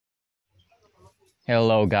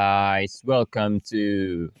Hello guys, welcome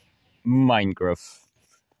to Minecraft.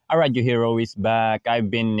 Alright, your hero is back.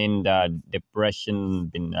 I've been in the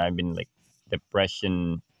depression, I've been like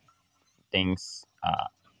depression things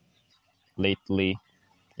lately.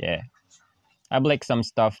 Yeah. I've like some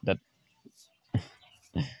stuff that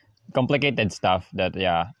complicated stuff that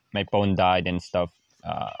my phone died and stuff.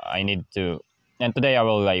 I need to and today I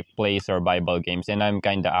will like play survival games and I'm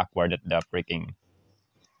kinda awkward at the freaking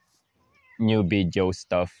new video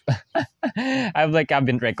stuff. I've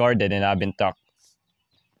been recorded and I've been talk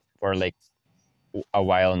for like a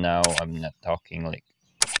while now. I'm not talking like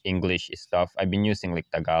English stuff. I've been using like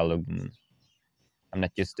Tagalog. I'm not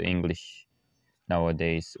used to English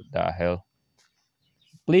nowadays. What the hell?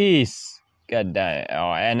 Please. God damn.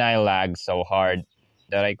 Oh, and I lagged so hard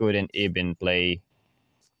that I couldn't even play.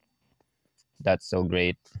 That's so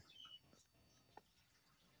great.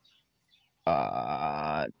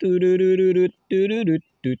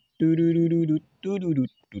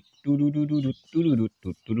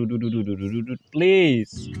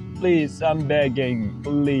 Please, please, I'm begging,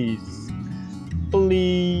 please.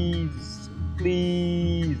 Please,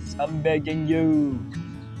 please, I'm begging you.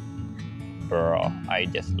 Bro, I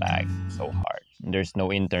just lagged so hard. There's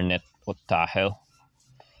no internet. What the hell?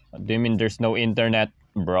 What do you mean there's no internet?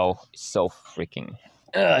 Bro, it's so freaking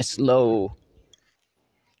slow.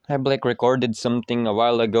 I like recorded something a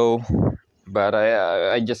while ago, but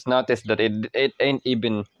I just noticed that it ain't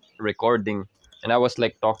even recording, and I was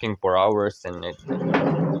like talking for hours, and it's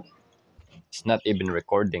not even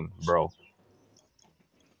recording, bro.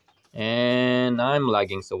 And I'm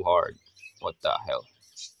lagging so hard. What the hell?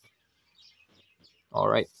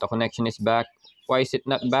 Alright, the connection is back. Why is it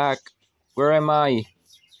not back? Where am I?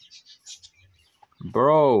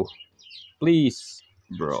 Bro, please.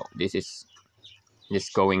 Bro, this is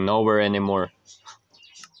going nowhere anymore.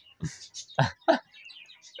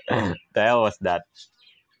 The hell was that?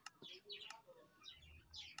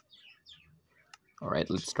 Alright,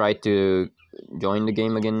 let's try to join the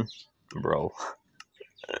game again. Bro.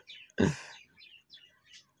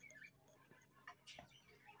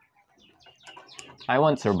 I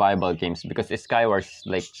want survival games because Skyward's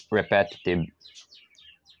like repetitive.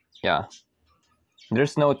 Yeah.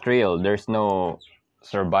 There's no thrill, there's no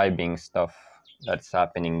surviving stuff that's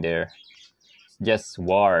happening there. It's just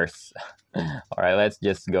wars. Alright, let's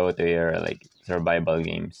just go to your like survival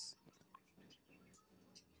games.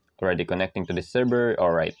 Already connecting to the server.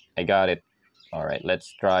 Alright, I got it. Alright,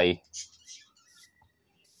 let's try.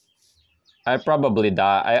 I'd probably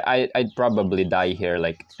die here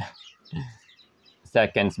like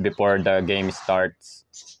seconds before the game starts.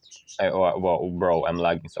 Whoa, bro, I'm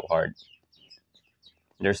lagging so hard.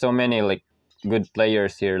 There's so many like good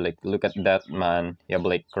players here. Like, look at that man. He have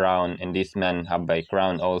like crown, and this man have a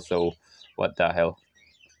crown also. What the hell?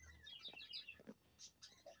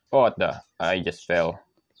 Oh, what the? I just fell.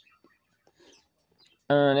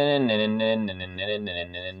 10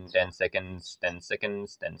 seconds, 10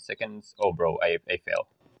 seconds, 10 seconds. Oh, bro, I fell.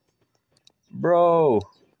 Bro,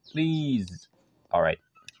 please. Alright.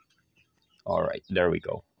 Alright, there we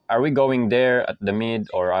go. Are we going there at the mid,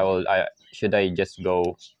 or should I just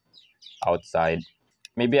go outside?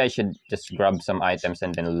 Maybe I should just grab some items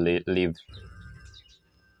and then leave.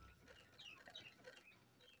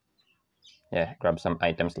 Yeah, grab some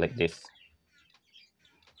items like this.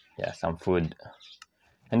 Yeah, some food.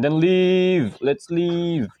 And then leave. Let's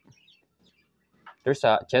leave. There's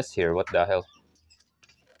a chest here. What the hell?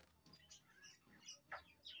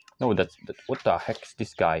 No, what the heck is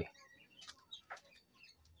this guy?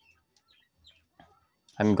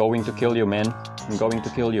 I'm going to kill you, man. I'm going to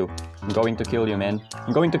kill you. I'm going to kill you, man.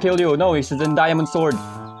 I'm going to kill you. No, he's a diamond sword.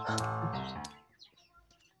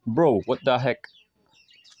 Bro, what the heck?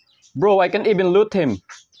 Bro, I can't even loot him.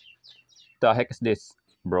 The heck is this?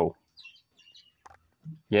 Bro.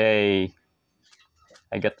 Yay.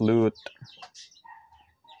 I get loot.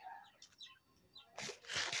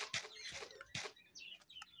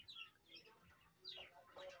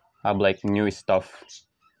 I have like new stuff.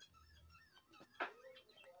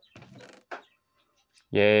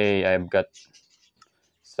 Yay, I've got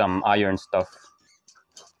some iron stuff.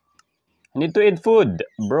 I need to eat food,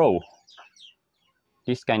 bro.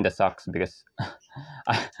 This kinda sucks because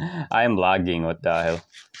I am lagging. What the hell?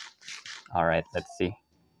 Alright, let's see.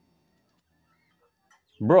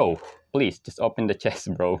 Bro, please just open the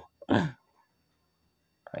chest, bro. Alright,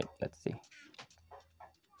 let's see.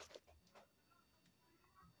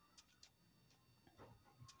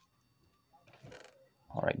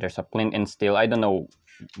 Alright, there's a flint and steel. I don't know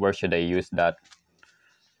where should I use that.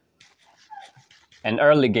 An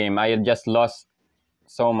early game, I just lost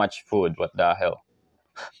so much food. What the hell?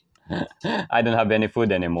 I don't have any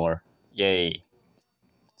food anymore. Yay.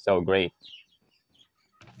 So great.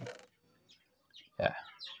 Yeah,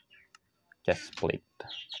 just split.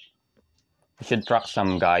 We should track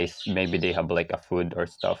some guys. Maybe they have like a food or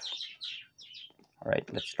stuff. Alright,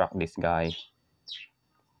 let's track this guy.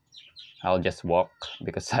 I'll just walk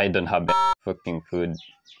because I don't have any fucking food.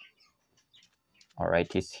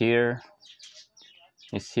 Alright, he's here.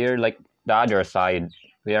 He's here like the other side.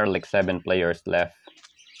 We are like 7 players left.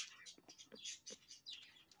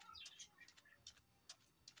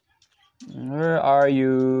 Where are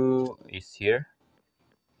you? He's here.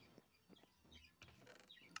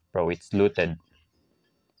 Bro, it's looted.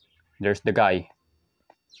 There's the guy.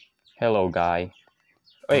 Hello, guy.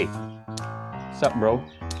 Hey, what's up, bro?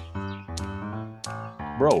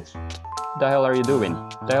 Bro, the hell are you doing?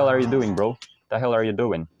 The hell are you doing, bro? The hell are you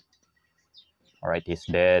doing? Alright, he's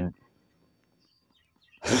dead.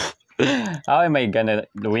 How am I gonna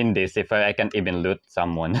win this if I can't even loot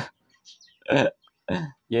someone?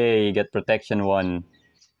 Yay, get protection 1.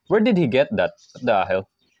 Where did he get that? What the hell?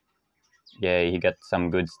 Yay, he got some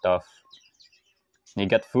good stuff. He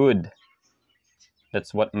got food.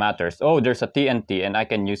 That's what matters. Oh, there's a TNT and I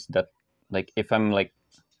can use that. Like, if I'm like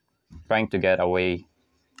trying to get away.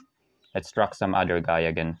 Let's track some other guy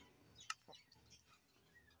again.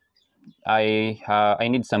 I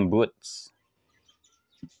need some boots.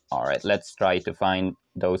 Alright, let's try to find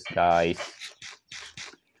those guys.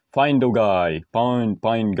 Find the guy. Find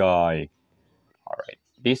guy. Alright.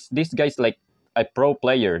 This guy's like a pro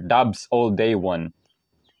player. Dubs all day one.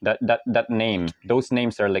 That name. Those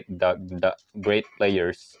names are like the great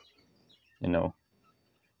players. You know.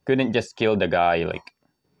 Couldn't just kill the guy, like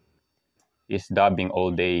he's dubbing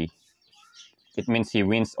all day. It means he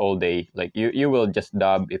wins all day. Like you will just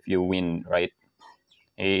dub if you win, right?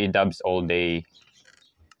 He dubs all day.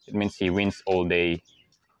 It means he wins all day.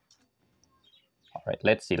 Alright,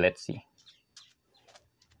 let's see.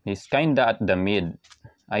 He's kinda at the mid.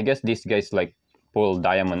 I guess this guy's like full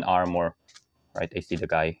diamond armor. Right, I see the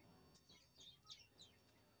guy.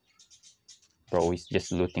 Bro, he's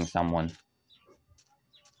just looting someone.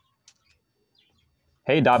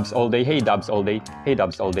 Hey dubs all day, hey dubs all day, hey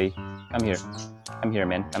dubs all day. Come here. Come here,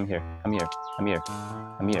 man. Come here. Come here. Come here.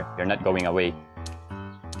 Come here. You're not going away.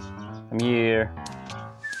 Come here.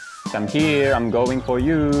 Come here. I'm going for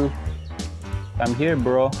you. Come here,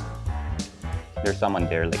 bro. There's someone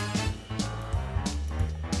there, like.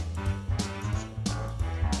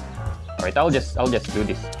 Alright, I'll just do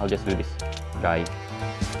this. I'll just do this, guy.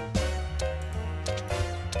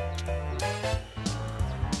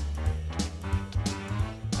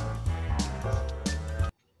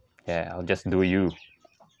 Yeah, I'll just do you.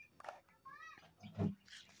 I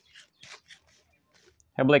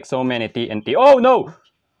have like so many TNT. Oh no!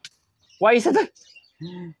 Why is it?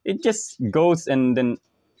 It just goes and then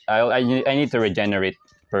I need to regenerate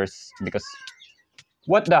first because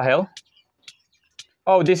what the hell?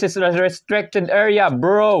 Oh, this is a restricted area,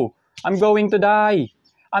 bro. I'm going to die.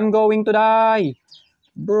 I'm going to die.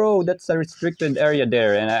 Bro, that's a restricted area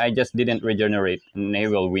there and I just didn't regenerate and they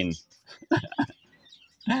will win.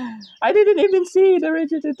 I didn't even see the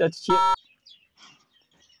regenerate that shit.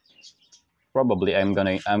 Probably I'm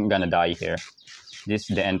gonna die here. This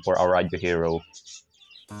is the end for our radio hero.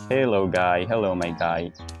 Hello guy, hello my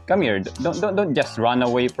guy. Come here, don't just run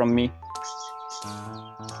away from me.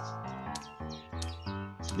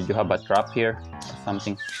 Did you have a trap here or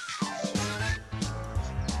something?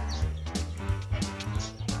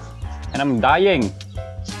 And I'm dying.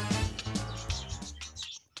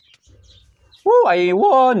 Woo, I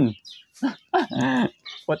won!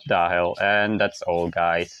 What the hell? And that's all,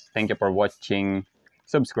 guys. Thank you for watching.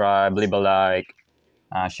 Subscribe, leave a like,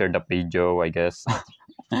 share the video, I guess.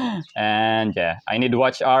 And yeah, I need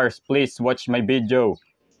watch hours. Please watch my video.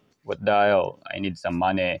 What the hell? I need some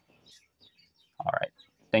money. Alright.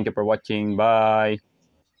 Thank you for watching. Bye.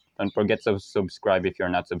 Don't forget to subscribe if you're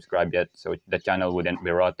not subscribed yet, so the channel wouldn't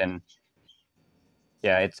be rotten.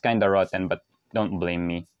 Yeah, it's kinda rotten, but don't blame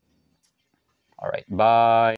me. Alright, bye.